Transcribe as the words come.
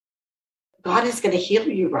God is going to heal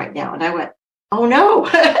you right now. And I went, oh no,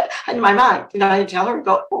 in my mind, I didn't tell her,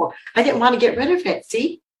 I didn't want to get rid of it.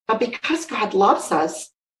 See, but because God loves us,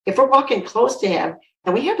 if we're walking close to him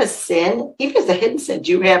and we have a sin, even as a hidden sin,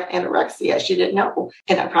 do you have anorexia? She didn't know.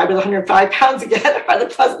 And I probably was 105 pounds again, rather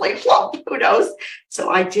pleasantly plump, who knows? So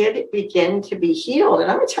I did begin to be healed. And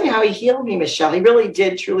I'm going to tell you how he healed me, Michelle. He really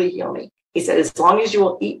did truly heal me. He said, as long as you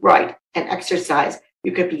will eat right and exercise,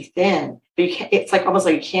 you could be thin. But you can't, it's like almost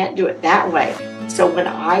like you can't do it that way. So when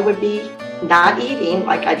I would be not eating,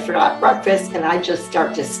 like I'd forgot breakfast and I'd just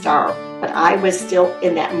start to starve. But I was still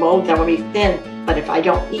in that mode that I would be thin. But if I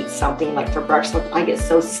don't eat something like for breakfast, I get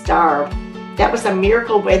so starved. That was a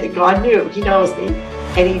miracle way that God knew. He knows me.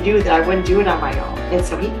 And he knew that I wouldn't do it on my own. And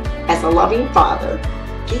so he, as a loving father,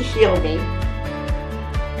 he healed me.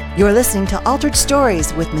 You're listening to Altered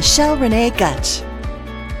Stories with Michelle Renee Gutch.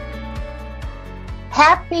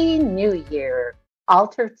 Happy New Year,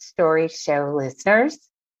 Altered Story Show listeners.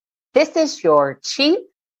 This is your chief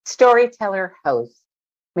storyteller host,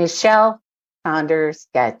 Michelle Saunders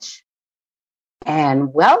Gutch.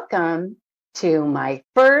 And welcome to my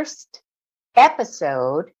first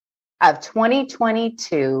episode of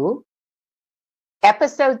 2022,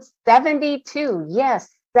 episode 72. Yes,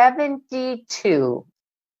 72.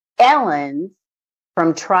 Ellen's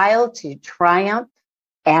From Trial to Triumph,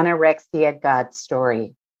 Anorexia God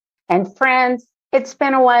Story. And friends, it's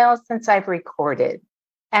been a while since I've recorded,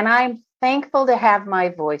 and I'm thankful to have my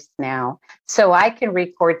voice now so I can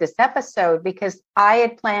record this episode because I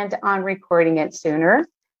had planned on recording it sooner.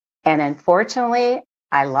 And unfortunately,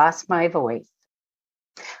 I lost my voice.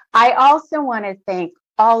 I also want to thank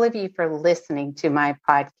all of you for listening to my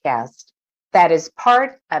podcast that is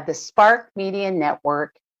part of the Spark Media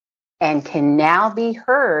Network and can now be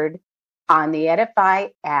heard on the Edify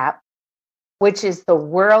app, which is the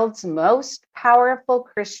world's most powerful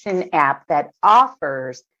Christian app that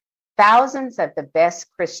offers thousands of the best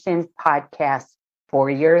Christian podcasts for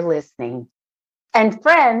your listening. And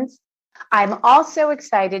friends, I'm also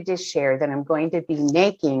excited to share that I'm going to be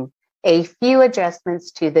making a few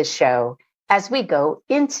adjustments to the show as we go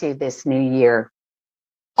into this new year.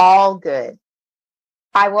 All good.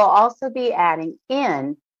 I will also be adding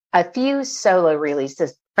in a few solo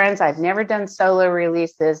releases. Friends, I've never done solo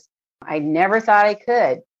releases. I never thought I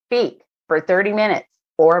could speak for 30 minutes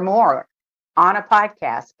or more on a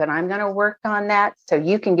podcast, but I'm going to work on that so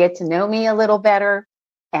you can get to know me a little better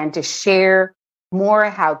and to share more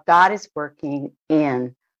how God is working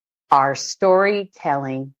in our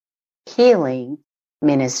storytelling, healing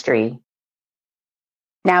ministry.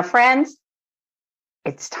 Now, friends,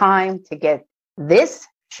 it's time to get this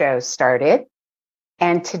show started.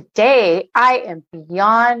 And today I am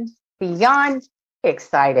beyond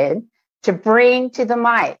excited to bring to the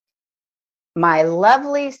mic my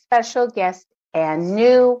lovely special guest and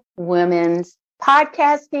new women's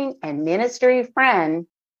podcasting and ministry friend,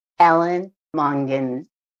 Ellen Mongan.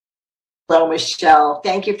 Hello, Michelle.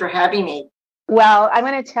 Thank you for having me. Well, I'm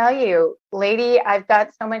going to tell you, lady, I've got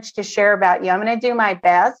so much to share about you. I'm going to do my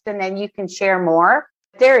best, and then you can share more.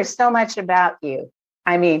 There is so much about you.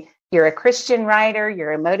 I mean, you're a Christian writer,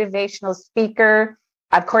 you're a motivational speaker.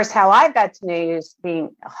 Of course, how I got to know you is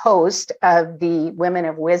being a host of the Women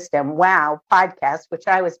of Wisdom Wow podcast, which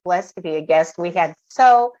I was blessed to be a guest. We had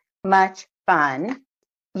so much fun.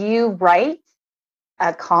 You write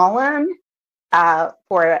a column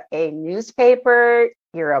for a newspaper.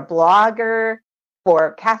 You're a blogger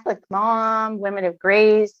for Catholic Mom, Women of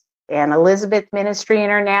Grace, and Elizabeth Ministry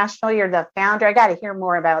International. You're the founder. I got to hear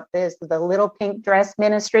more about this, the Little Pink Dress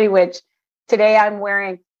Ministry, which today I'm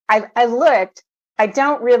wearing. I looked. I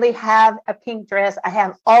don't really have a pink dress. I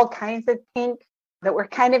have all kinds of pink, but we're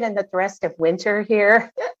kind of in the thrust of winter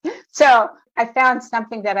here. So I found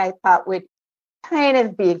something that I thought would kind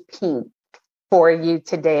of be pink for you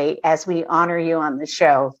today as we honor you on the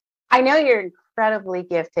show. I know you're incredibly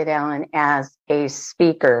gifted, Ellen, as a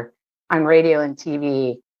speaker on radio and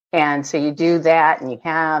TV. And so you do that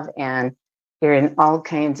and you're in all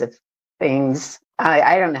kinds of things.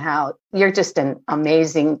 I don't know how. You're just an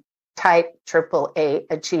amazing type AAA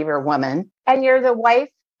achiever woman. And you're the wife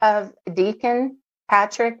of Deacon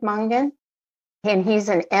Patrick Mongan, and he's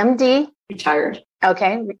an MD. Retired.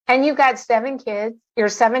 Okay. And you've got 7 kids. Your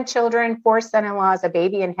 7 children, 4 son-in-laws, a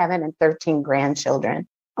baby in heaven, and 13 grandchildren.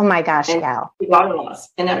 Oh my gosh, and Cal. 2 daughter-in-laws.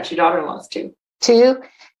 And now 2 daughter-in-laws too. 2.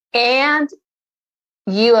 And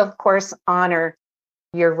you, of course, honor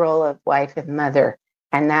your role of wife and mother.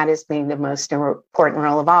 And that is being the most important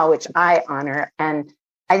role of all, which I honor. And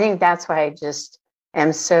I think that's why I just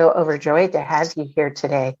am so overjoyed to have you here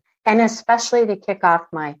today. And especially to kick off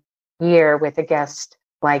my year with a guest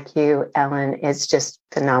like you, Ellen. It's just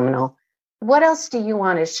phenomenal. What else do you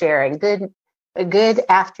want to share? A good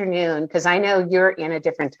afternoon, because I know you're in a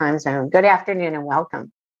different time zone. Good afternoon and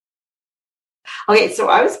welcome. Okay, so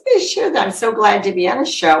I was going to share that I'm so glad to be on a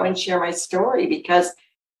show and share my story, because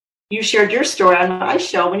you shared your story on my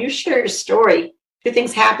show. When you share your story, two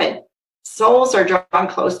things happen. Souls are drawn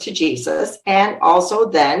close to Jesus, and also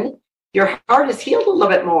then your heart is healed a little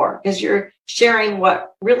bit more because you're sharing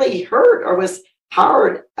what really hurt or was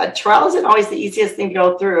hard. A trial isn't always the easiest thing to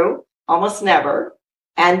go through, almost never.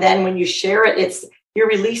 And then when you share it, you're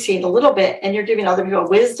releasing a little bit, and you're giving other people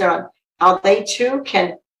wisdom how they too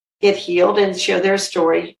can get healed and share their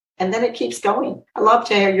story. And then it keeps going. I love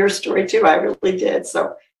to hear your story too. I really did.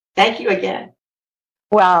 So thank you again.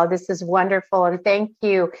 Wow, this is wonderful. And thank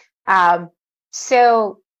you.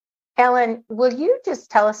 So, Ellen, will you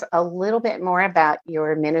just tell us a little bit more about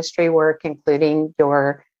your ministry work, including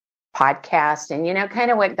your podcast, and,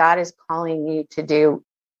 kind of what God is calling you to do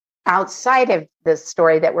outside of the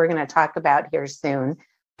story that we're going to talk about here soon?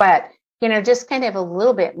 But, just kind of a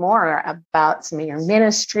little bit more about some of your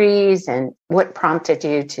ministries and what prompted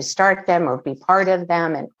you to start them or be part of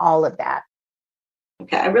them and all of that.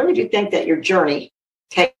 Okay, I really do think that your journey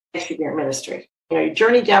takes you to your ministry. You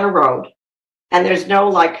journey down a road, and there's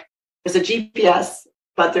no there's a GPS,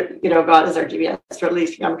 but God is our GPS, or at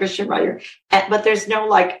least I'm a Christian writer. But there's no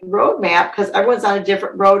roadmap, because everyone's on a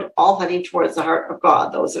different road, all heading towards the heart of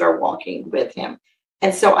God, those that are walking with Him.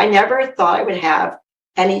 And so I never thought I would have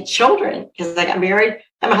any children, because I got married.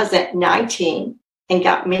 My husband at 19 and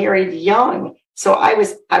got married young. So I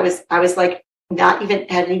was not even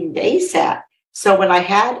hadn't even babysat. So when I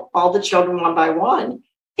had all the children one by one,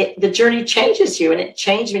 the journey changes you, and it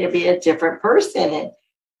changed me to be a different person. And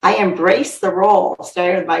I embraced the role,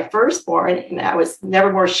 starting with my firstborn, and I was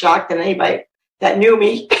never more shocked than anybody that knew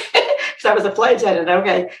me, because I was a flight attendant.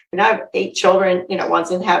 Okay, and I have 8 children, one's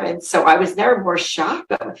in heaven. So I was never more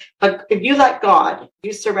shocked. But if you let God,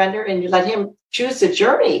 you surrender, and you let Him choose the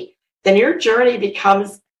journey, then your journey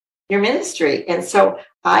becomes your ministry. And so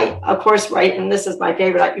I, of course, write, and this is my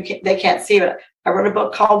favorite. They can't see it. I wrote a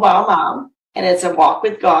book called Wow Mom, and it's a walk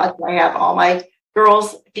with God. I have all my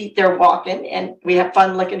girls' feet there walking, and we have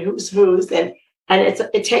fun looking who's, and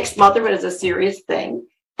it takes motherhood as a serious thing,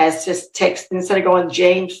 as just takes, instead of going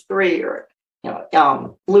James 3 or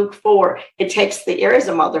Luke 4, it takes the areas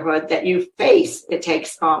of motherhood that you face. It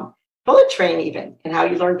takes bullet train even, and how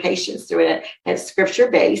you learn patience through it. And it's scripture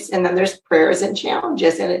based, and then there's prayers and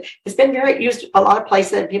challenges, and it's been very used a lot of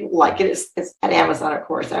places, and people like it. It's at Amazon, of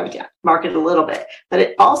course. I would market it a little bit, but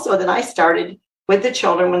it also, then I started with the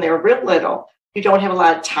children when they were real little. You don't have a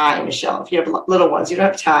lot of time, Michelle. If you have little ones, you don't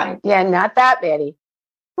have time. Yeah, not that, Betty.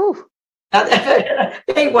 Whew.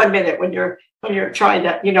 Take 1 minute when you're trying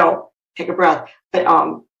to, take a breath. But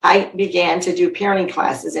I began to do parenting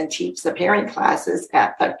classes and teach the parenting classes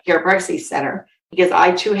at the Care Pregnancy Center, because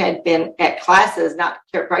I too had been at classes, not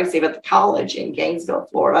Care Pregnancy, but the college in Gainesville,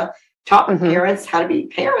 Florida, taught parents how to be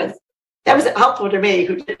parents. That was helpful to me,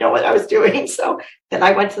 who didn't know what I was doing. So then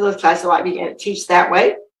I went to those classes, so I began to teach that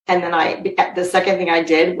way. And then the second thing I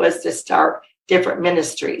did was to start different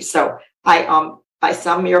ministries. So by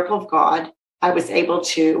some miracle of God, I was able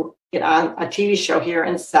to get on a TV show here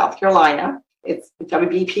in South Carolina. It's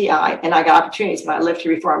WBPI, and I got opportunities. When I lived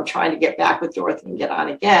here before, I'm trying to get back with Dorothy and get on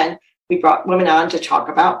again. We brought women on to talk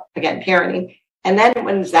about, again, parenting. And then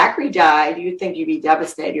when Zachary died, you'd think you'd be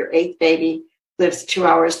devastated. Your 8th baby lives 2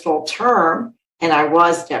 hours full term, and I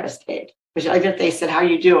was devastated. Even if they said, "How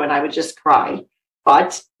you doing?" I would just cry.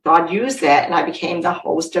 But God used that, and I became the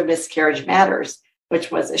host of Miscarriage Matters, which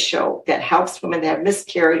was a show that helps women that have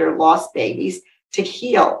miscarried or lost babies to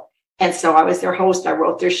heal. And so I was their host. I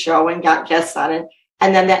wrote their show and got guests on it.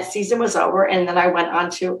 And then that season was over. And then I went on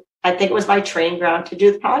to, I think it was my training ground to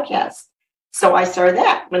do the podcast. So I started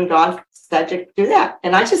that when God said to do that.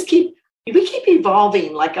 And we keep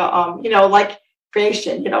evolving like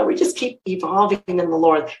creation. We just keep evolving in the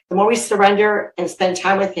Lord. The more we surrender and spend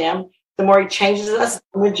time with Him, the more He changes us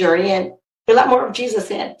on the journey, and we let more of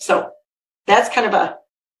Jesus in. So that's kind of a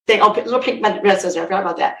thing. Oh, Little Pink Dress Ministry. I forgot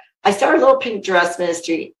about that. I started Little Pink Dress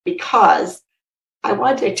Ministry because I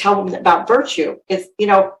wanted to tell them about virtue. It's,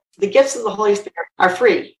 the gifts of the Holy Spirit are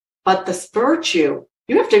free, but this virtue,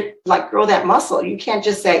 you have to grow that muscle. You can't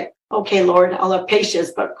just say, "Okay, Lord, I'll have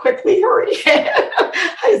patience, but quickly hurry."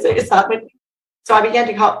 So I began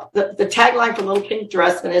to call the tagline for Little Pink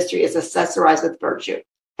Dress Ministry is "Accessorize with Virtue."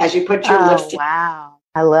 As you put your lipstick. Wow,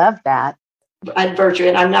 I love that. And virtue,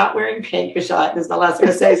 and I'm not wearing pink, Michelle. This is the last thing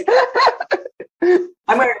I say.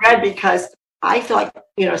 I'm wearing red because I feel like,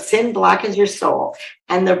 sin blackens your soul,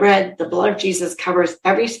 and the blood of Jesus covers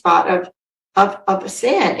every spot of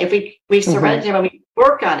sin. If we surrender to him and we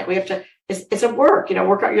work on it, we have to, it's a work,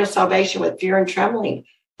 work out your salvation with fear and trembling.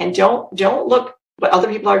 And don't look what other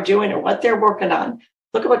people are doing or what they're working on.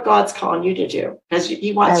 Look at what God's calling you to do, because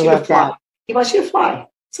he wants you to fly. That. He wants you to fly.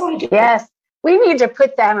 So I do. Yes. We need to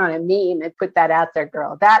put that on a meme and put that out there,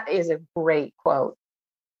 girl. That is a great quote.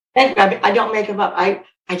 Thank you. I don't make them up. I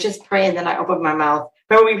just pray and then I open my mouth.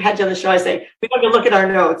 Remember, we've had you on the show. I say, we don't even look at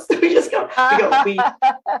our notes. We just go, I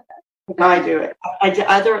do it.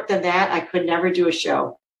 Other than that, I could never do a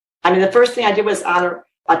show. I mean, the first thing I did was honor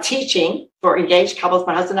a teaching for engaged couples.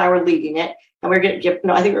 My husband and I were leading it, and we were going to give,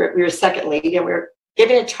 I think we were second lead, and we were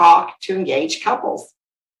giving a talk to engaged couples.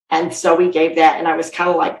 And so we gave that, and I was kind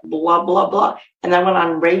of like, blah, blah, blah. And I went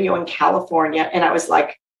on radio in California, and I was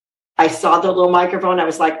like, I saw the little microphone. I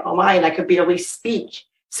was like, oh my, and I could barely speak.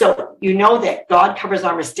 So that God covers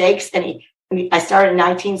our mistakes. And I started in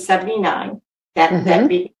 1979. And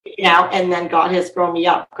then God has grown me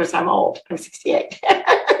up because I'm old. I'm 68.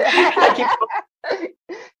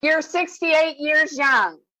 You're 68 years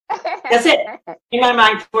young. That's it. In my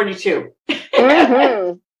mind, 42.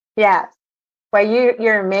 Yeah. Well,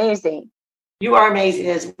 you're amazing. You are amazing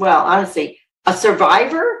as well. Honestly, a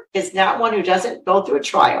survivor is not one who doesn't go through a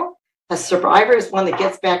trial. A survivor is one that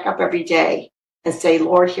gets back up every day and say,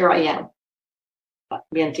 Lord, here I am.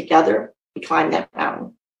 And together we climb that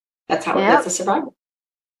mountain. That's how that's a survivor.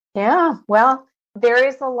 Yeah. Well, there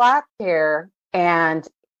is a lot there. And,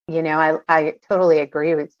 I totally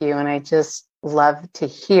agree with you. And I just love to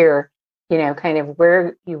hear, kind of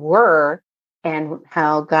where you were and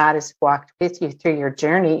how God has walked with you through your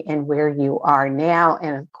journey and where you are now.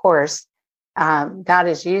 And of course, God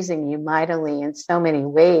is using you mightily in so many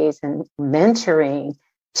ways and mentoring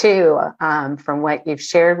too, from what you've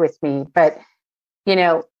shared with me. But,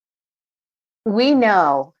 we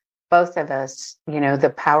know, both of us,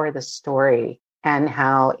 the power of the story and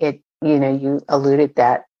how it, you alluded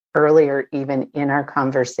that earlier, even in our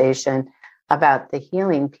conversation about the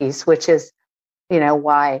healing piece, which is,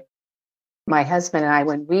 why my husband and I,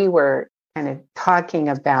 when we were kind of talking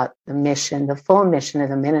about the mission, the full mission of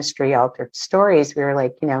the ministry, Altered Stories, we were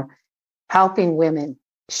like, helping women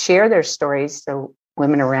share their stories so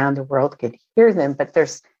women around the world could hear them. But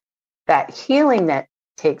there's that healing that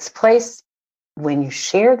takes place when you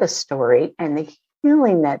share the story, and the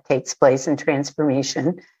healing that takes place in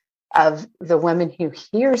transformation of the woman who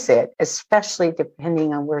hears it, especially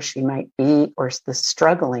depending on where she might be or the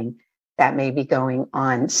struggling that may be going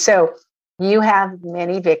on. So you have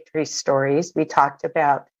many victory stories. We talked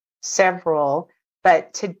about several,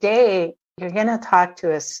 but today you're going to talk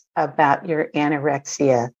to us about your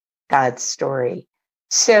anorexia God story.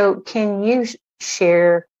 So can you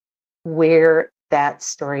share where that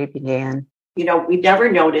story began? We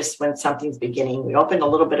never notice when something's beginning. We open a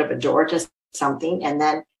little bit of a door to something, and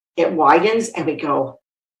then it widens, and we go,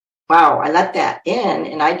 wow, I let that in,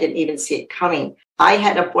 and I didn't even see it coming. I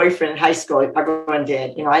had a boyfriend in high school. Everyone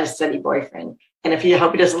did. I had a steady boyfriend. And if you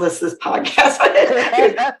hope he doesn't listen to this podcast.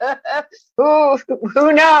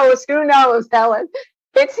 Who knows? Who knows, Helen?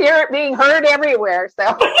 It's here being heard everywhere.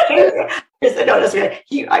 So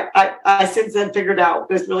I since then figured out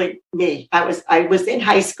it was really me. I was in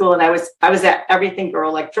high school, and I was that everything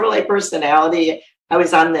girl, like AAA personality. I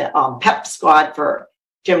was on the pep squad for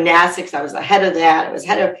gymnastics. I was the head of that. I was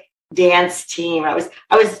head of dance team. I was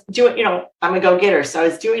doing, I'm a go-getter. So I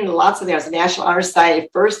was doing lots of things. I was a National Honor Society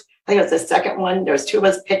first. I think it was the second one. There was 2 of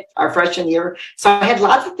us picked our freshman year. So I had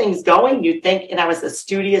lots of things going, you'd think, and I was a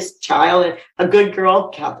studious child and a good girl,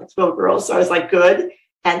 Catholic school girl. So I was like, good.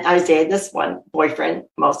 And I was dating this one boyfriend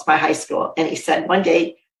most of my high school. And he said one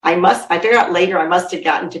day, I figured out later, I must have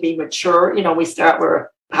gotten to be mature. We start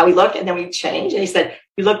where how we look and then we change. And he said,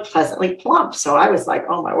 you look pleasantly plump. So I was like,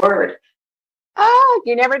 oh my word. Oh,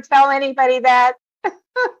 you never tell anybody that.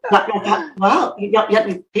 Well,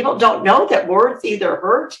 people don't know that words either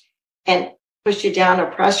hurt and push you down or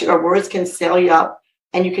press you, or words can sail you up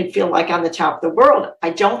and you can feel like on the top of the world. I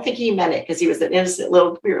don't think he meant it, because he was an innocent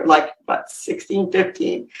little queer, like about 16,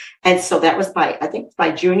 15. And so that was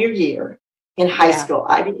my junior year in high school.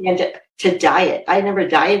 I began to diet. I never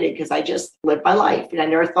dieted because I just lived my life, and I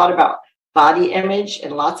never thought about body image,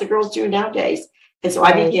 and lots of girls do nowadays. And so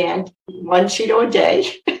I began 1 Cheeto a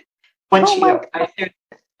day, Cheeto,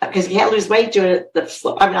 because you can't lose weight doing it.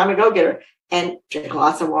 I'm a go-getter, and drink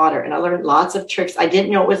lots of water. And I learned lots of tricks. I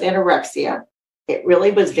didn't know it was anorexia. It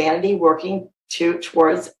really was vanity working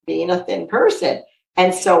towards being a thin person.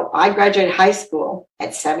 And so I graduated high school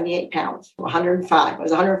at 78 pounds, 105. I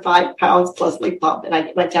was 105 pounds pleasantly plump, and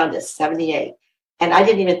I went down to 78. And I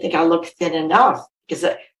didn't even think I looked thin enough, because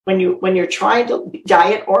when you're trying to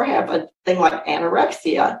diet or have a thing like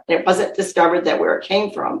anorexia, and it wasn't discovered that where it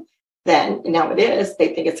came from then, and now it is,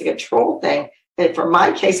 they think it's a control thing. But for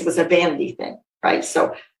my case, it was a vanity thing, right?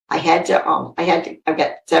 So I got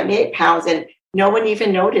 78 pounds, and no one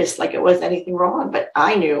even noticed like it was anything wrong, but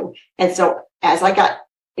I knew. And so as I got,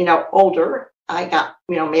 older, I got,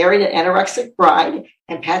 married an anorexic bride,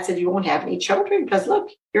 and Pat said, "You won't have any children because look,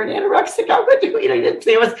 you're an anorexic. How could you?"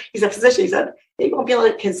 He's a physician. He said, "You won't be able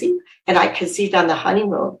to conceive." And I conceived on the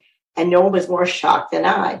honeymoon, and no one was more shocked than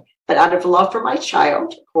I. But out of love for my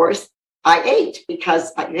child, of course, I ate,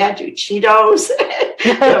 because I had to Cheetos,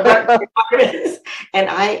 and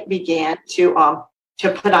I began to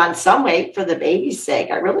put on some weight for the baby's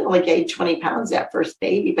sake. I really only gained 20 pounds that first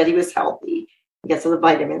baby, but he was healthy because of the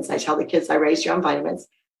vitamins. I tell the kids I raised you on vitamins.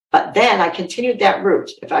 But then I continued that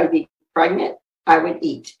route. If I would be pregnant, I would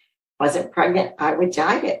eat. Wasn't pregnant, I would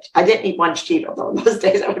diet. I didn't eat one Cheeto, though. In those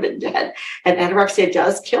days, I would have been dead. And anorexia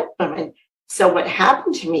does kill women. So what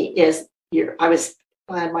happened to me is I was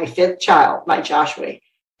on my fifth child, my Joshua,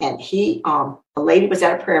 and a lady was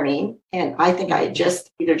at a prayer meeting, and I think I had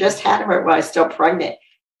either just had him or I was still pregnant.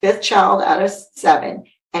 Fifth child out of 7.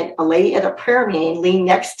 And a lady at a prayer meeting leaned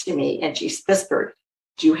next to me, and she whispered,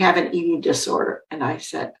 "Do you have an eating disorder?" And I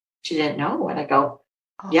said, she didn't know. And I go,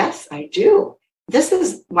 "Yes, I do. This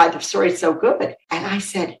is why the story is so good." And I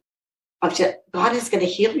said, "God is going to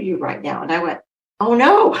heal you right now." And I went, "Oh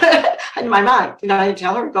no." In my mind, I didn't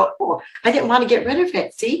tell her, I didn't want to get rid of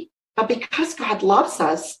it. See, but because God loves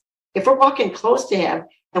us, if we're walking close to him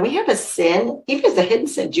and we have a sin, even as a hidden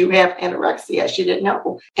sin, do you have anorexia? She didn't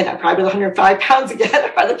know. And I probably was 105 pounds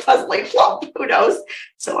again, rather pleasantly plump, who knows?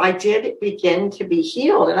 So I did begin to be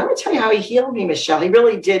healed. And I'm going to tell you how he healed me, Michelle. He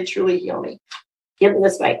really did truly heal me. He healed me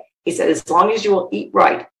this way. He said, as long as you will eat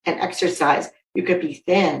right and exercise, you could be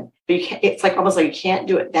thin. But it's almost like you can't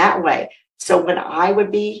do it that way. So when I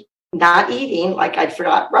would be not eating, like I'd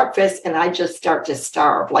forgot breakfast, and I'd just start to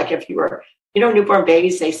starve. Like if you were, newborn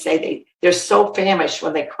babies, they say they're so famished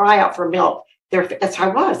when they cry out for milk. That's how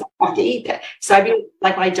I was. I have to eat that. So I'd be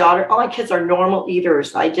like my daughter. All my kids are normal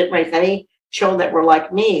eaters. I didn't raise any children that were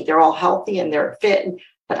like me. They're all healthy and they're fit.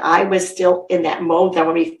 But I was still in that mode that I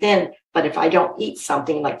want to be thin. But if I don't eat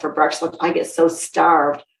something like for breakfast, I get so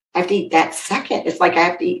starved. I have to eat that second. It's like I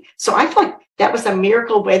have to eat. So I feel like that was a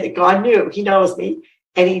miracle way that God knew. He knows me.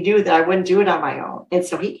 And he knew that I wouldn't do it on my own. And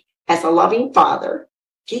so he, as a loving father,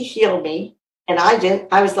 he healed me. And I didn't.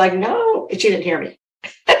 I was like, no. And she didn't hear me.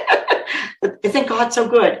 Isn't God so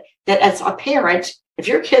good that as a parent, if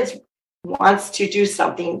your kid wants to do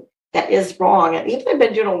something that is wrong, and even if they've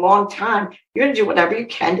been doing it a long time, you're going to do whatever you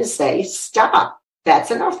can to say, stop.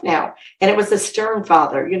 That's enough now. And it was a stern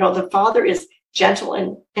father. The father is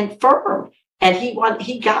gentle and firm. And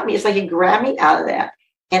he got me. It's like he grabbed me out of that.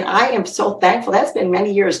 And I am so thankful. That's been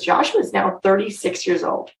many years. Joshua is now 36 years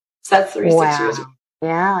old. So that's 36 years old.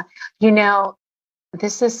 Yeah.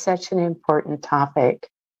 This is such an important topic,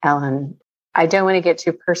 Ellen. I don't want to get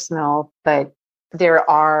too personal, but there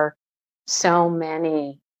are so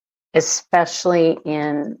many, especially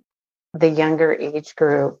in the younger age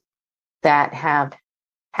group, that have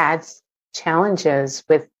had challenges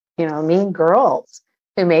with, mean girls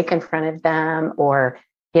who make in front of them, or,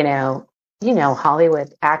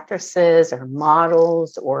 Hollywood actresses or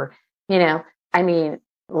models, or,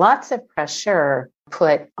 lots of pressure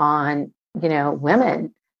put on,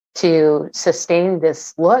 women to sustain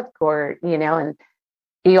this look, or, and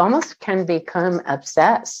you almost can become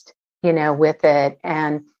obsessed, with it.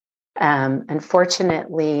 And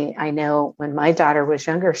unfortunately, I know when my daughter was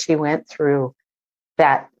younger, she went through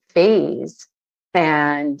that phase,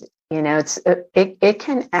 and, it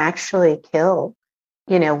can actually kill,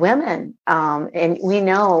 women. And we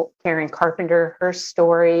know Karen Carpenter, her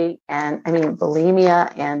story, and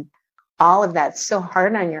bulimia and all of that's so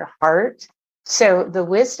hard on your heart. So the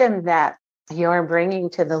wisdom that you're bringing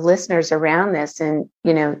to the listeners around this, and,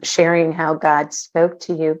 sharing how God spoke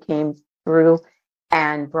to you, came through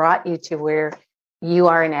and brought you to where you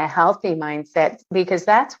are in a healthy mindset, because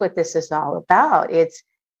that's what this is all about.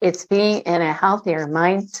 It's being in a healthier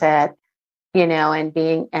mindset, and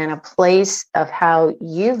being in a place of how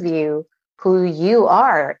you view who you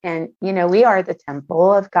are. And, we are the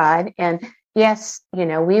temple of God. And yes,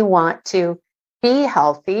 we want to be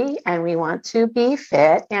healthy, and we want to be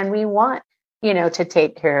fit, and we want, to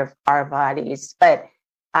take care of our bodies. But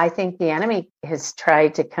I think the enemy has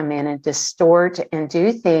tried to come in and distort and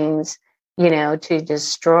do things, to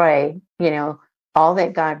destroy, all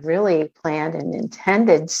that God really planned and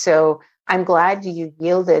intended. So I'm glad you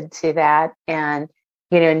yielded to that. And,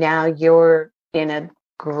 now you're in a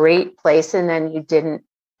great place, and then you didn't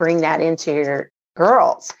bring that into your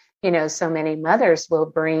girls. So many mothers will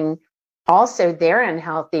bring also their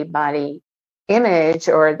unhealthy body image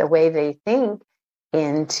or the way they think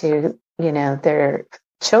into, their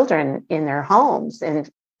children in their homes.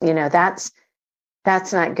 And,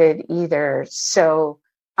 that's not good either. So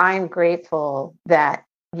I'm grateful that,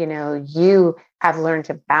 you have learned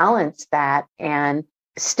to balance that, and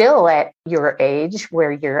still at your age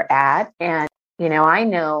where you're at. And, I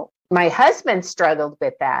know my husband struggled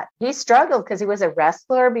with that. He struggled because he was a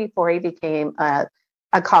wrestler before he became a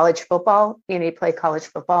college football. He played college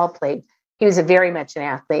football, he was very much an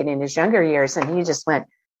athlete in his younger years, and he just went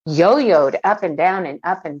yo-yoed up and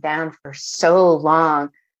down for so long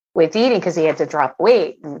with eating, because he had to drop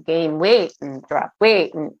weight and gain weight and drop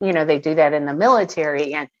weight. And, they do that in the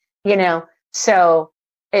military. And, so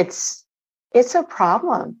it's a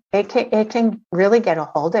problem. It can really get a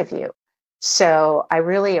hold of you. So I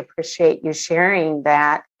really appreciate you sharing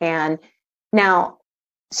that. And now,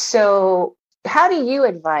 so how do you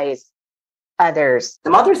advise others? The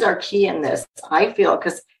mothers are key in this, I feel,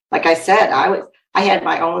 because like I said, I had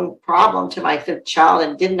my own problem to my fifth child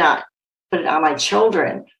and did not put it on my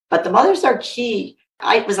children. But the mothers are key.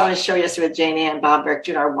 I was on a show yesterday with Jane Ann Bomberg,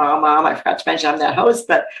 doing our Wow Mom. I forgot to mention I'm that host,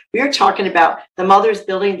 but we were talking about the mothers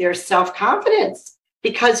building their self-confidence,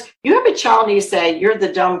 because you have a child and you say, you're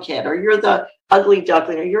the dumb kid, or you're the ugly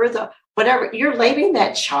duckling, or you're the whatever. You're labeling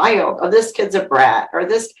that child, or this kid's a brat, or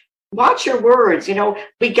this. Watch your words.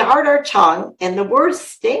 We guard our tongue, and the words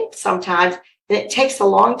stink sometimes, and it takes a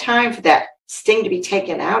long time for that sting to be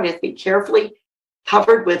taken out. It has to be carefully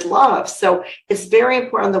covered with love. So it's very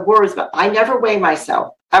important, the words, but I never weigh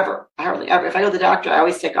myself, ever. I hardly ever. If I go to the doctor, I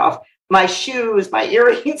always take off my shoes, my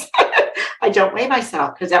earrings. I don't weigh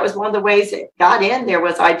myself, because that was one of the ways it got in there,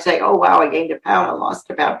 was I'd say, oh, wow, I gained a pound, I lost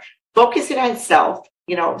a pound. Focusing on self,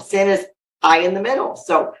 sin is I in the middle.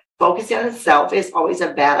 So focusing on self is always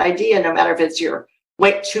a bad idea, no matter if it's your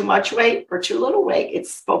weight, too much weight or too little weight.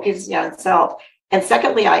 It's focusing on self. And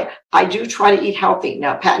secondly, I do try to eat healthy.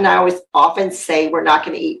 Now, Pat and I always often say we're not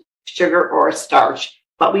going to eat sugar or starch,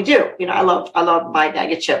 but we do. I love my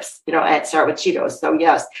bag of chips, and start with Cheetos. So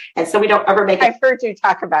yes. And so we don't ever make it. I've heard you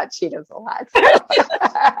talk about Cheetos a lot.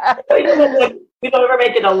 we don't ever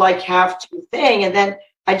make it a have to thing. And then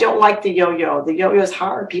I don't like the yo-yo. The yo-yo is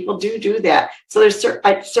hard. People do that. So there's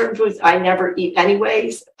certain foods I never eat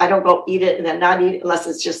anyways. I don't go eat it and then not eat it unless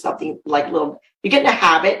it's just something like little. You get in a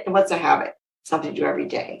habit. And what's a habit? Something to do every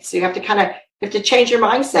day. So you have to change your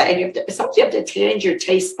mindset, and sometimes you have to change your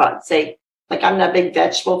taste buds. Say, like, I'm not a big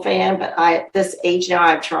vegetable fan, but at this age now,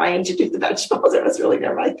 I'm trying to do the vegetables. It was really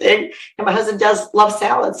my thing. And my husband does love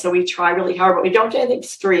salads, so we try really hard, but we don't do anything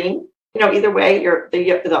extreme. Either way,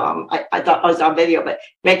 I thought I was on video, but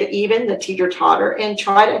make it even, the teeter-totter, and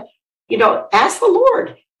try to, ask the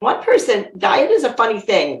Lord. One person, diet is a funny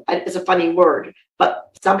thing. It's a funny word, but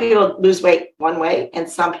some people lose weight one way and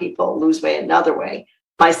some people lose weight another way.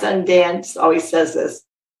 My son, Dan, always says this: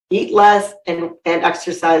 eat less and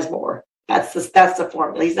exercise more. That's the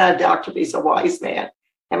formula. He's not a doctor, but he's a wise man.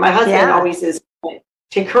 And my husband always is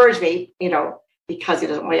to encourage me, because he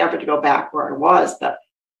doesn't want ever to go back where I was, but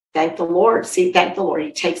thank the Lord. Thank the Lord.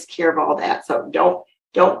 He takes care of all that. So don't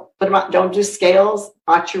put them out, don't do scales,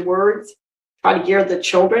 watch your words. Try to gear the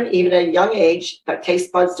children, even at a young age, the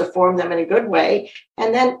taste buds to form them in a good way.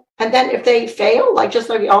 And then if they fail, just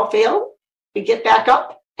like we all fail, we get back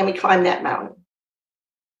up and we climb that mountain.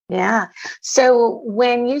 Yeah. So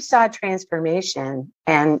when you saw transformation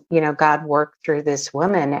and, God worked through this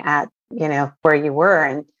woman at, where you were,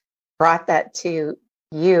 and brought that to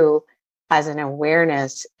you as an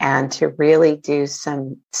awareness, and to really do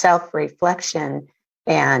some self-reflection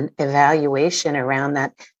and evaluation around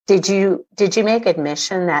that. Did you make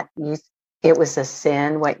admission that it was a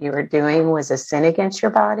sin? What you were doing was a sin against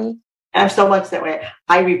your body? I'm so much that way.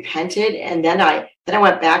 I repented, and then I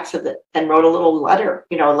went back and wrote a little letter,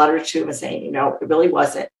 a letter to him saying, it really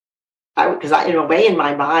wasn't. Because in a way, in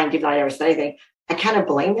my mind, even though I never said anything, I kind of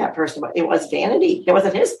blamed that person, but it was vanity. It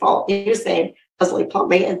wasn't his fault. He was saying, "Leslie, pump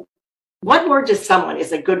me." And one word to someone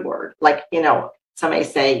is a good word. Somebody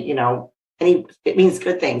say, it means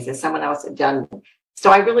good things, and someone else had done. So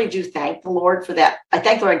I really do thank the Lord for that. I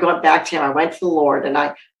thank the Lord. Going back to him, I went to the Lord, and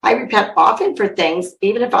I repent often for things,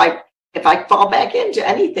 even if I fall back into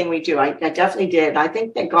anything we do. I definitely did. And I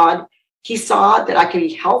think that God, he saw that I could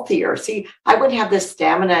be healthier. See, I wouldn't have this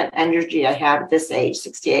stamina and energy I have at this age,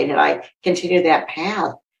 68, and I continued that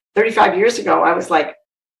path. 35 years ago, I was like,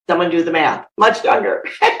 Someone do the math. Much younger.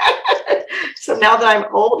 So now that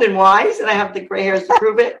I'm old and wise and I have the gray hairs to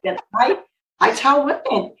prove it, then I tell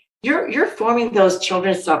women, you're forming those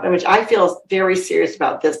children's self-image. I feel very serious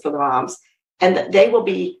about this for the moms. And that they will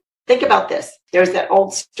be, think about this. There's that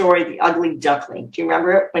old story, the ugly duckling. Do you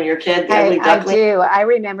remember it when you're a kid? The ugly duckling? I do. I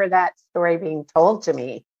remember that story being told to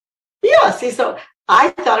me. Yeah, see, so I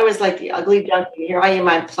thought it was like the ugly duckling. Here I am,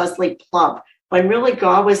 I'm pleasantly plump. When really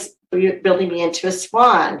God was building me into a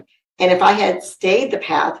swan. And if I had stayed the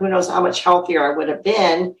path, who knows how much healthier I would have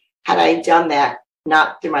been had I done that,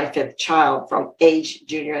 not through my fifth child from age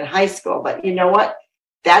junior in high school. But you know what?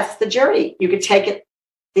 That's the journey. You could take it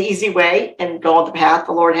the easy way and go on the path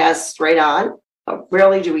the Lord has straight on. But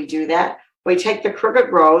rarely do we do that. We take the crooked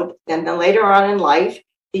road, and then later on in life,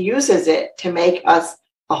 He uses it to make us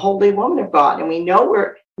a holy woman of God. And we know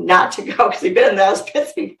we're not to go because we've been in those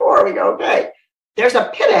pits before. We go, okay, there's a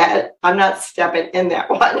pit ahead. I'm not stepping in that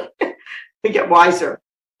one. We get wiser.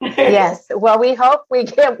 Yes. Well, we hope we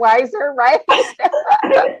get wiser, right?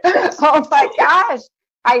 Oh my gosh.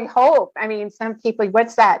 I hope. I mean, some people,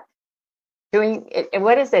 what's that? Doing it,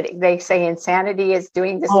 what is it? They say insanity is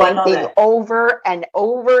doing the same thing over and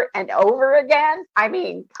over and over again. I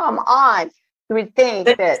mean, come on. You would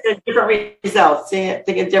think that different results,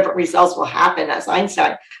 thinking different results will happen as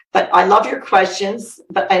Einstein. But I love your questions,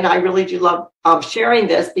 and I really do love sharing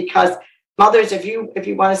this because mothers, if you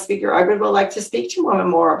want to speak, or I would really like to speak to women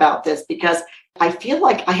more about this because I feel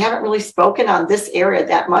like I haven't really spoken on this area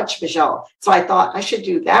that much, Michelle. So I thought I should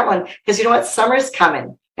do that one because you know what, summer's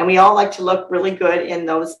coming, and we all like to look really good in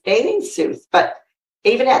those bathing suits. But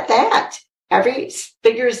even at that, every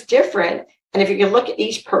figure is different, and if you can look at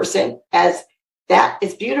each person as that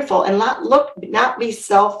is beautiful and not be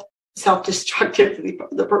self-destructive to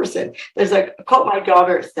the person. There's a quote my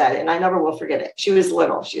daughter said, and I never will forget it. She was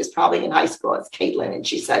little. She was probably in high school. It's Caitlin. And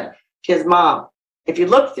she said, Mom, if you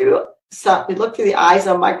look through the eyes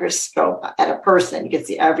of a microscope at a person, you can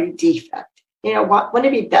see every defect. You know,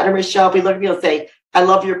 wouldn't it be better, Michelle, if we look at you and say, I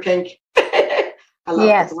love your pink. I love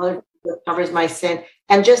yes. It covers my sin.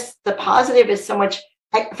 And just the positive is so much.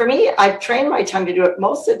 For me, I've trained my tongue to do it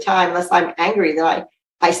most of the time, unless I'm angry, that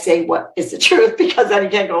I say what is the truth, because then you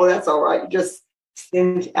can't go, oh, that's all right. You just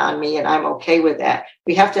sinned on me and I'm okay with that.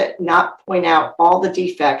 We have to not point out all the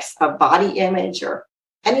defects of body image or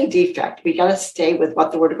any defect. We got to stay with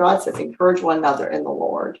what the Word of God says. Encourage one another in the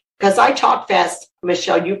Lord. Because I talk fast,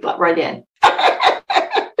 Michelle, you butt right in. I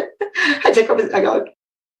go.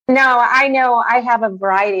 No, I know I have a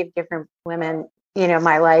variety of different women,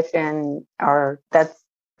 my life, and that's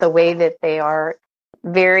the way that they are,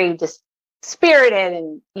 very just spirited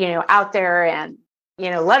and, out there and,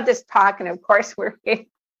 love to talk. And of course, me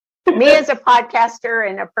as a podcaster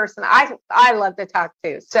and a person, I love to talk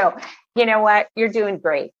too. So, you know what? You're doing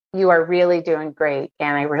great. You are really doing great.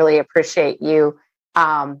 And I really appreciate you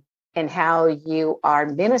and how you are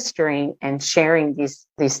ministering and sharing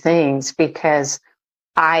these things, because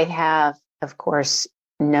I have, of course,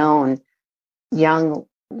 known young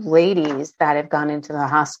ladies that have gone into the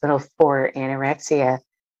hospital for anorexia.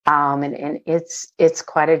 And it's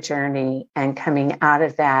quite a journey, and coming out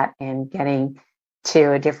of that and getting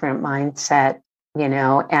to a different mindset,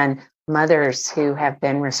 and mothers who have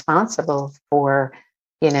been responsible for,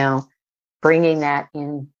 bringing that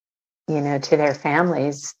in, to their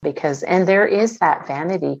families, and there is that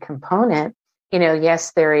vanity component.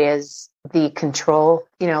 Yes, there is the control.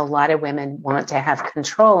 A lot of women want to have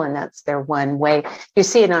control, and that's their one way. You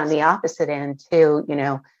see it on the opposite end too,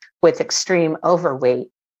 with extreme overweight,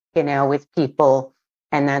 with people,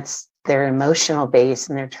 and that's their emotional base,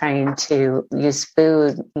 and they're trying to use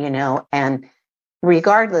food, and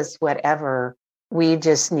regardless, whatever, we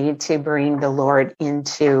just need to bring the Lord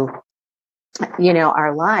into,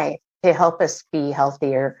 our life to help us be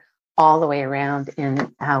healthier all the way around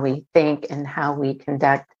in how we think and how we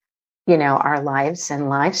conduct, our lives and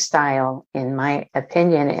lifestyle, in my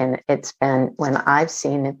opinion. And it's been, when I've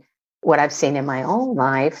seen what I've seen in my own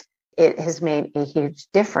life, it has made a huge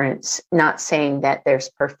difference. Not saying that there's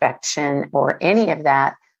perfection or any of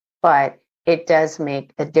that, but it does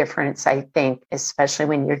make a difference, I think, especially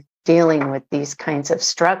when you're dealing with these kinds of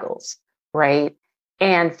struggles, right?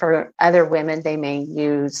 And for other women, they may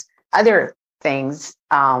use other things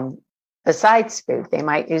besides food. They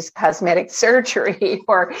might use cosmetic surgery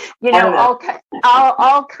or,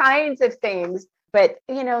 all kinds of things. But,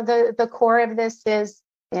 the core of this is,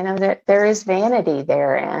 that there is vanity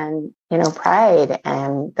there, and, pride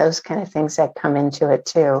and those kind of things that come into it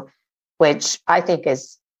too, which I think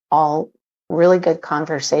is all really good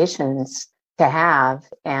conversations to have.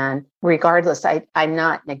 And regardless, I'm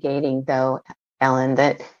not negating, though, Ellen,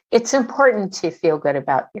 that it's important to feel good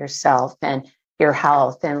about yourself and your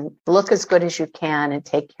health and look as good as you can and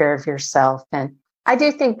take care of yourself. And I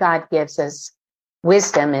do think God gives us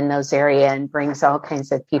wisdom in those areas and brings all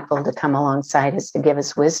kinds of people to come alongside us to give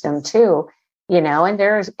us wisdom too, and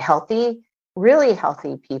there's really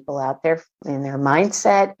healthy people out there in their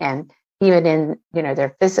mindset and even in,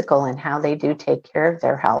 their physical and how they do take care of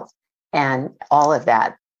their health and all of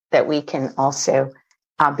that we can also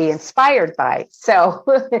be inspired by. So,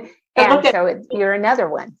 you're another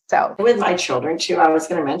one. So with my children too, I was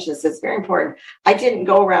going to mention this. It's very important. I didn't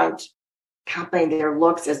go around complimenting their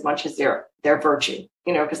looks as much as their virtue,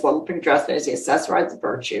 because little pink dress is the accessorized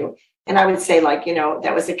virtue. And I would say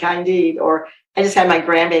that was a kind deed. Or I just had my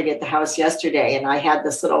grandbaby at the house yesterday and I had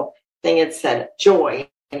this little thing that said joy.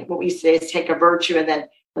 And what we used to say is take a virtue. And then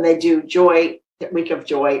when they do joy, the week of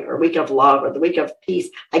joy or week of love or the week of peace,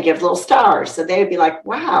 I give little stars. So they would be like,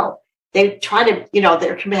 wow. They try to,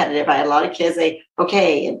 they're competitive. I had a lot of kids. And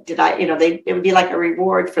it would be like a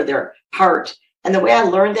reward for their heart. And the way I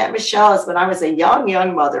learned that, Michelle, is when I was a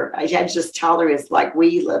young mother. I had just Tyler is like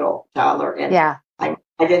wee little Tyler. And yeah. I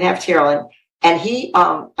didn't have Tyrell. And he,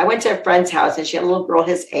 I went to a friend's house and she had a little girl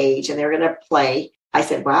his age and they were going to play. I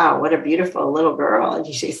said, wow, what a beautiful little girl. And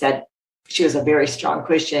she said she was a very strong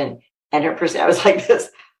Christian. And her person, I was like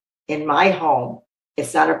this, in my home,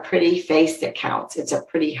 it's not a pretty face that counts. It's a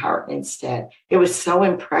pretty heart instead. It was so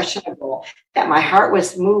impressionable that my heart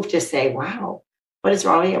was moved to say, wow, what is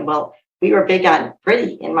wrong with you? Well, we were big on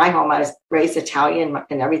pretty. In my home, I was raised Italian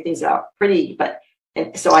and everything's about pretty.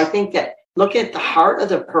 And so I think that look at the heart of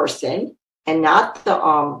the person and not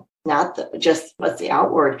the just what's the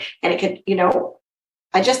outward. And it could,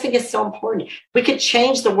 I just think it's so important. We could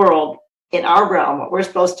change the world in our realm, what we're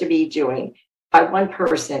supposed to be doing by one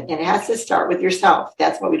person. And it has to start with yourself.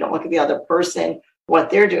 That's why we don't look at the other person, what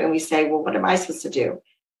they're doing. We say, well, what am I supposed to do?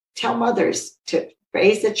 Tell mothers to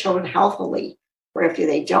raise the children healthily. Or if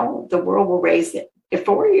they don't, the world will raise it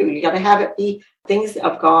for you. You got to have it be things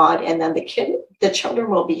of God. And then the children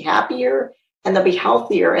will be happier and they'll be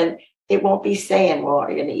healthier. And it won't be saying, well,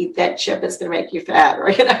 are you going to eat that chip? It's going to make you fat.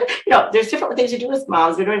 Or, there's different things you do as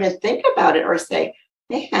moms. We don't even think about it or say,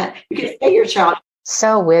 man, you can say your child.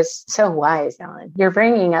 So wise, Ellen. You're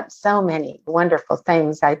bringing up so many wonderful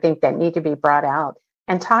things I think that need to be brought out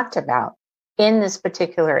and talked about in this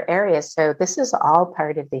particular area. So this is all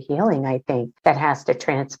part of the healing, I think, that has to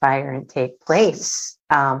transpire and take place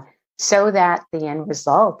so that the end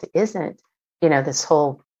result isn't, this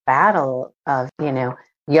whole battle of,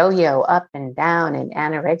 yo-yo up and down and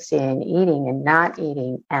anorexia and eating and not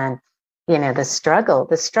eating. And, the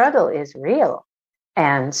struggle is real.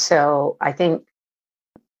 And so I think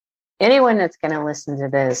anyone that's going to listen to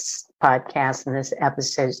this podcast and this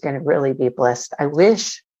episode is going to really be blessed. I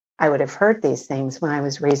wish I would have heard these things when I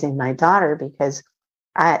was raising my daughter, because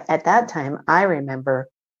at that time, I remember,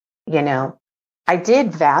 I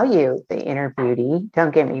did value the inner beauty.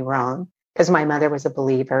 Don't get me wrong, because my mother was a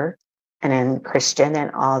believer and a Christian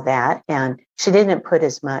and all that. And she didn't put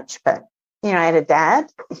as much, but, I had a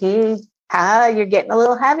dad. You're getting a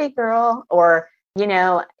little heavy, girl. Or, you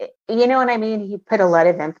know what I mean? He put a lot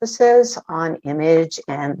of emphasis on image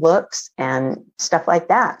and looks and stuff like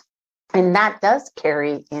that. And that does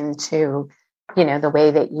carry into, the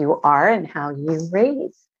way that you are and how you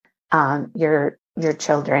raise your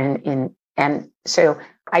children. And so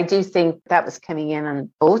I do think that was coming in on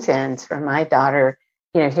both ends for my daughter,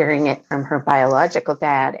 hearing it from her biological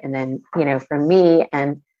dad, and then, from me,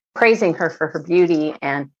 and praising her for her beauty.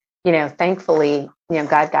 And, thankfully,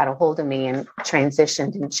 God got a hold of me and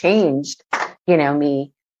transitioned and changed,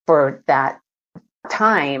 me for that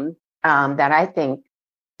time that I think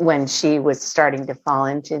when she was starting to fall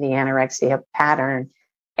into the anorexia pattern.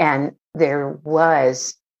 And there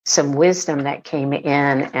was some wisdom that came in,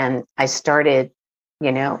 and I started,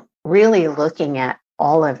 really looking at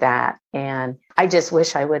all of that. And I just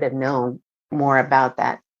wish I would have known more about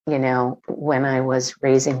that, when I was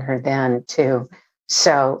raising her then too.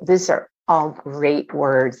 So these are all great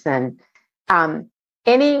words. And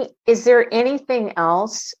is there anything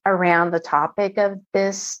else around the topic of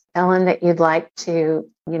this, Ellen, that you'd like to,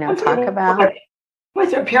 talk about? Well,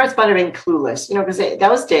 their parents might have been clueless, because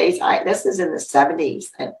those days, this is in the 70s.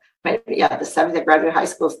 And the 70s, I graduated high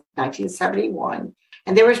school in 1971.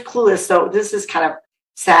 And they were clueless. So this is kind of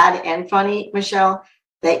sad and funny, Michelle.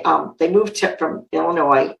 They moved from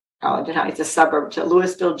Illinois, Arlington Heights, a suburb, to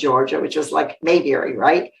Louisville, Georgia, which was like Mayberry,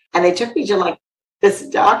 right? And they took me to like this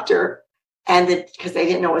doctor And because they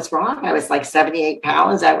didn't know what's wrong, I was like 78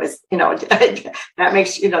 pounds. I was, that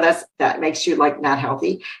makes you like not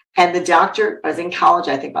healthy. And the doctor, I was in college,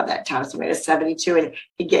 I think, by that time, so I was 72, and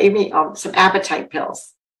he gave me some appetite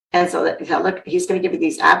pills. And so he said, look, he's going to give you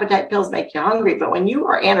these appetite pills, make you hungry. But when you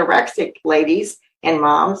are anorexic, ladies and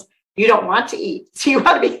moms, you don't want to eat. So you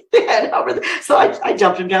want to be thin so I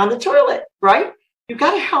jumped him down the toilet, right? You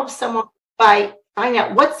got to help someone by finding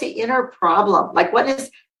out what's the inner problem. Like,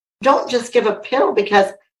 don't just give a pill,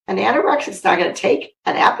 because an anorexic is not going to take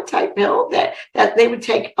an appetite pill. That they would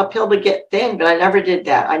take a pill to get thin, but I never did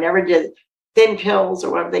that. I never did thin pills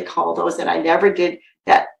or whatever they call those. And I never did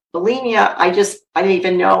that bulimia. I didn't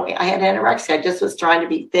even know I had anorexia. I just was trying to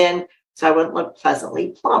be thin so I wouldn't look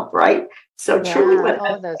pleasantly plump, right? So truly what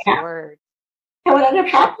ended up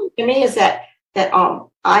happening to me is that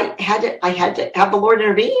I had to have the Lord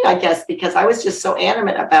intervene, I guess, because I was just so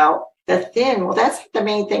adamant about the thin. Well, that's the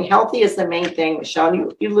main thing. Healthy is the main thing, Michelle.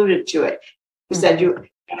 You alluded to it. You said you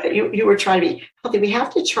were trying to be healthy. We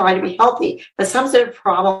have to try to be healthy, but some sort of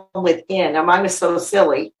problem within. Now, mine was so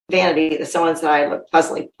silly, vanity, that someone said I looked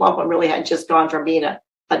pleasantly plump and really had just gone from being a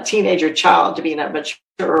teenager child to being a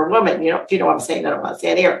mature woman. If you know what I'm saying, I don't want to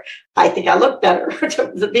say it here. I think I look better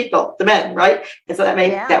to the people, the men, right? And so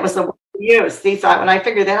that was the word we used. See, so when I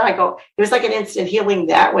figured that out, I go, it was like an instant healing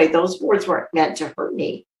that way. Those words weren't meant to hurt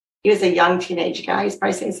me. He was a young teenage guy. He's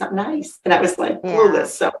probably saying something nice. And I was like clueless.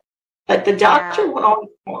 So, but the doctor went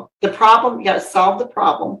on the problem. You got to solve the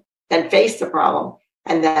problem, then face the problem,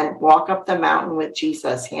 and then walk up the mountain with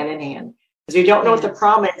Jesus hand in hand. Because you don't know what the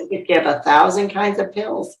problem is. You could give 1,000 kinds of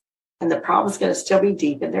pills, and the problem's going to still be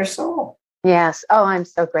deep in their soul. Yes. Oh, I'm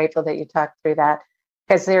so grateful that you talked through that,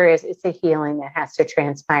 because it's a healing that has to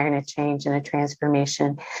transpire, and a change and a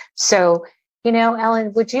transformation. So,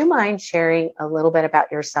 Ellen, would you mind sharing a little bit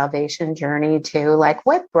about your salvation journey too? Like,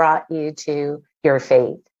 what brought you to your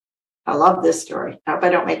faith? I love this story. I hope I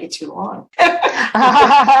don't make it too long.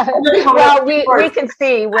 Well, we can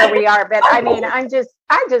see where we are, but I mean, I just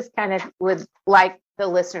kind of would like the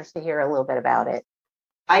listeners to hear a little bit about it.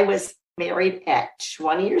 I was married at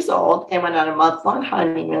 20 years old and went on a month-long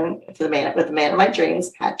honeymoon with the man of my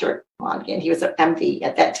dreams, Patrick Monaghan. He was an MD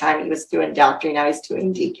at that time. He was doing doctorate. Now he's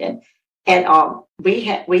doing deacon. And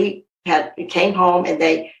we came home, and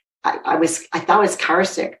I thought I was car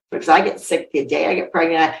sick, because I get sick the day I get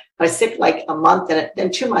pregnant. I was sick like a month, and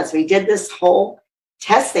then 2 months. We did this whole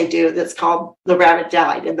test they do that's called the rabbit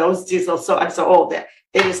died. And those days, so I'm so old that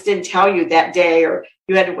they just didn't tell you that day, or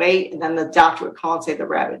you had to wait. And then the doctor would call and say the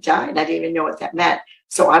rabbit died. And I didn't even know what that meant.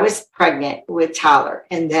 So I was pregnant with Tyler.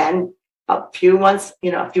 And then a few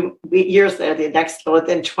years later,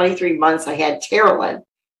 within 23 months, I had Carolyn.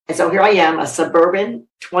 And so here I am, a suburban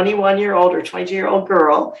 21-year-old or 22-year-old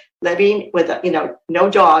girl living with, no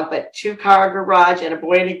dog, but 2-car garage and a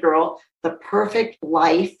boy and a girl, the perfect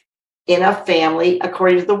life in a family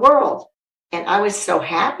according to the world. And I was so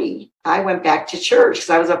happy. I went back to church because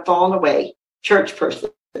I was a fallen away church person.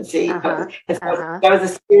 See, I was a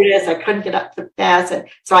student. I couldn't get up to mass. And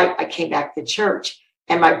so I came back to church.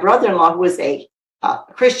 And my brother-in-law, who was a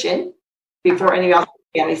Christian before any other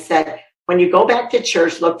family, said, when you go back to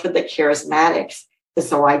church, look for the charismatics. And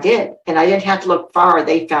so I did. And I didn't have to look far.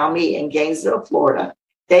 They found me in Gainesville, Florida.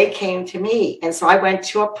 They came to me. And so I went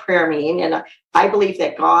to a prayer meeting. And I believe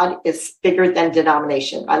that God is bigger than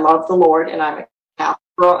denomination. I love the Lord, and I'm a Catholic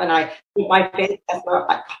girl, and I keep my faith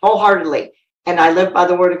wholeheartedly. And I live by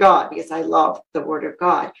the word of God because I love the word of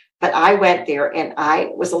God. But I went there, and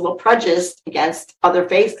I was a little prejudiced against other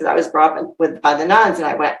faiths because I was brought up by the nuns. And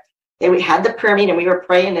I went, we had the prayer meeting, and we were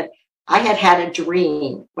praying, and I had a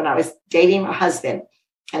dream when I was dating my husband,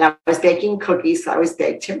 and I was baking cookies. So I was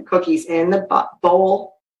baked him cookies, and in the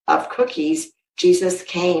bowl of cookies, Jesus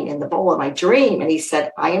came in the bowl of my dream, and he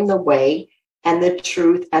said, I am the way and the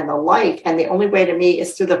truth and the life. And the only way to me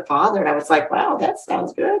is through the Father. And I was like, wow, that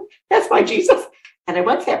sounds good. That's my Jesus. And I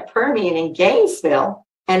went to that prayer meeting in Gainesville,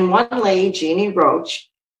 and one lady, Jeannie Roach,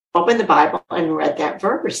 opened the Bible and read that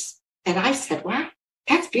verse. And I said, wow,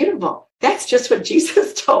 that's beautiful. That's just what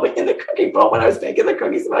Jesus told me in the cookie bowl when I was making the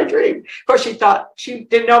cookies in my dream. Of course, she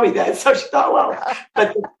didn't know me then. So she thought, well,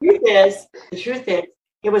 but the truth is,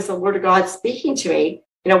 it was the word of God speaking to me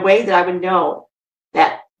in a way that I would know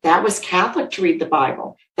that was Catholic to read the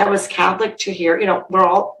Bible. That was Catholic to hear, we're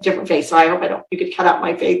all different faiths. So I hope you could cut out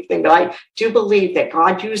my faith thing, but I do believe that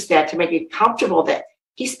God used that to make it comfortable that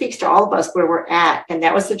he speaks to all of us where we're at. And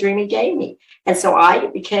that was the dream he gave me. And so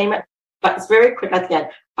but it's very quick at the end.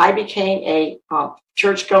 I became a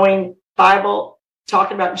church-going, Bible,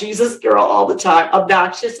 talking about Jesus girl all the time,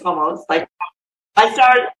 obnoxious almost. Like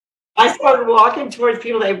I I started walking towards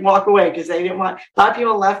people. They'd walk away because they didn't want. A lot of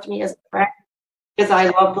people left me as a friend because I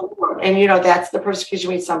love the Lord, and that's the persecution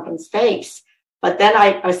we sometimes face. But then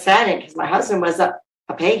I was saddened because my husband was a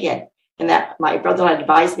pagan, and that my brother-in-law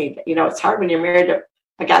advised me that it's hard when you're married to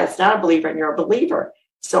a guy that's not a believer and you're a believer.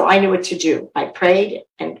 So I knew what to do. I prayed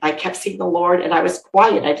and I kept seeking the Lord, and I was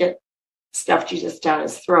quiet. I didn't stuff Jesus down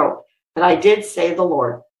his throat, but I did say the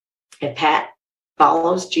Lord, if Pat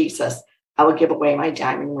follows Jesus, I will give away my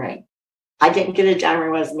diamond ring. I didn't get a diamond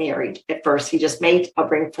ring when I was married at first. He just made a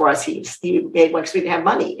ring for us. He made one because we didn't have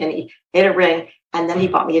money, and he made a ring. And then he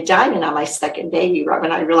bought me a diamond on my second baby, right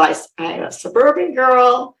when I realized I'm a suburban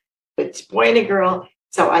girl, it's boy and a girl.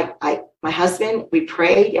 So my husband, we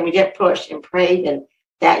prayed and we didn't push and prayed. And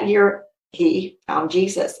that year he found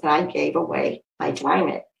Jesus, and I gave away my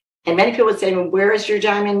diamond. And many people would say, well, where is your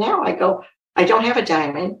diamond now? I go, I don't have a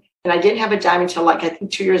diamond. And I didn't have a diamond until I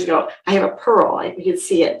think 2 years ago. I have a pearl. You can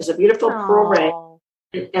see it. It's a beautiful pearl ring.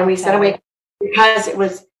 And we sent away because it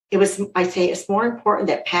was, I say it's more important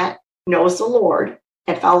that Pat knows the Lord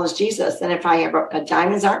and follows Jesus than if I have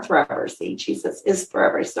diamonds aren't forever. See, Jesus is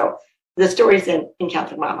forever. So the story's in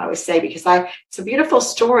Catholic Mom, I would say, because it's a beautiful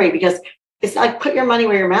story because it's like put your money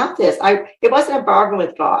where your mouth is. It wasn't a bargain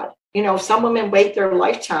with God. Some women wait their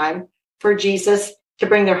lifetime for Jesus to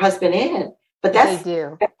bring their husband in. But that's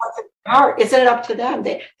their heart. Isn't it up to them?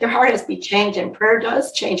 Their heart has to be changed, and prayer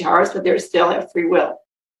does change hearts, but they still have free will.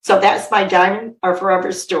 So that's my diamond or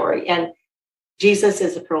forever story. And Jesus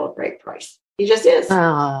is a pearl of great price. He just is.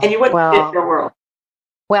 And you wouldn't fit your world.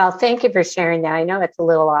 Well, thank you for sharing that. I know it's a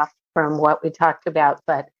little off from what we talked about,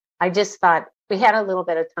 but I just thought we had a little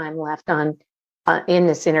bit of time left on in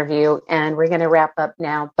this interview, and we're going to wrap up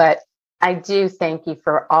now. But I do thank you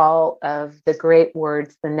for all of the great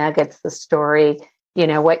words, the nuggets, the story,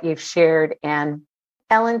 what you've shared. And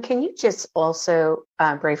Ellen, can you just also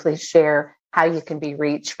briefly share how you can be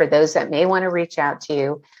reached for those that may want to reach out to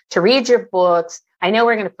you, to read your books? I know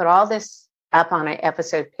we're going to put all this up on an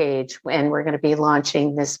episode page when we're going to be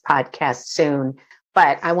launching this podcast soon,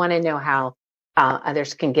 but I want to know how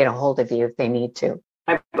others can get a hold of you if they need to.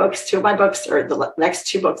 Two of my books, or the next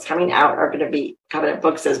two books coming out, are going to be covenant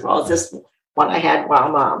books as well as this one I had,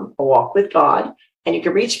 Wow Mom, A Walk with God. And you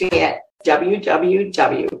can reach me at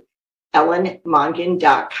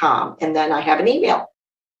www.ellenmongan.com. And then I have an email,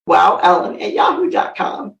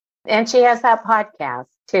 wowellen@yahoo.com. And she has that podcast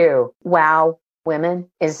too. Wow Women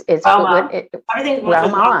is Wow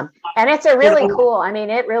Mom. And it's a really cool,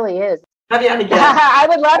 it really is. I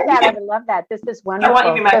would love that. This is wonderful. I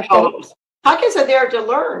want you to be my co-host. Podcasts are there to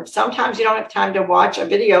learn. Sometimes you don't have time to watch a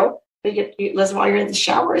video, but you listen while you're in the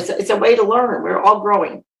shower. It's a way to learn. We're all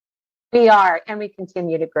growing. We are, and we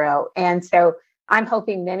continue to grow. And so I'm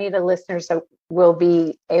hoping many of the listeners will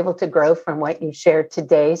be able to grow from what you shared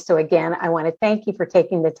today. So again, I want to thank you for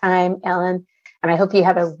taking the time, Ellen. And I hope you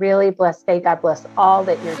have a really blessed day. God bless all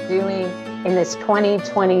that you're doing in this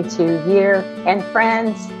 2022 year. And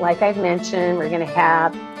friends, like I've mentioned, we're going to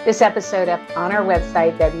have this episode up on our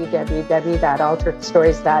website,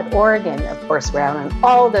 www.alteredstories.org. And of course, we're out on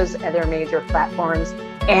all those other major platforms.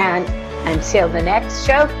 And until the next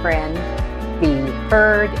show, friends, be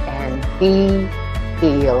heard and be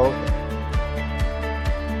healed.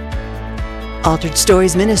 Altered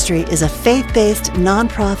Stories Ministry is a faith-based,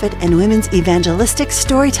 nonprofit, and women's evangelistic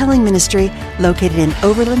storytelling ministry located in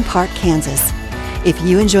Overland Park, Kansas. If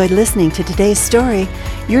you enjoyed listening to today's story,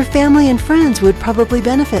 your family and friends would probably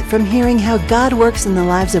benefit from hearing how God works in the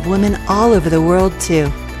lives of women all over the world,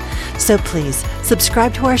 too. So please,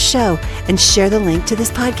 subscribe to our show and share the link to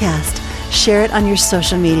this podcast. Share it on your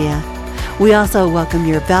social media. We also welcome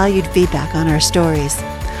your valued feedback on our stories.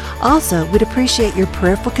 Also, we'd appreciate your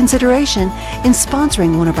prayerful consideration in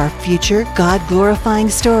sponsoring one of our future God-glorifying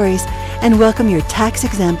stories and welcome your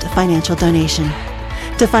tax-exempt financial donation.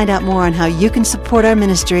 To find out more on how you can support our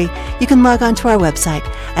ministry, you can log on to our website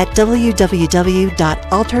at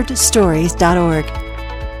www.alteredstories.org.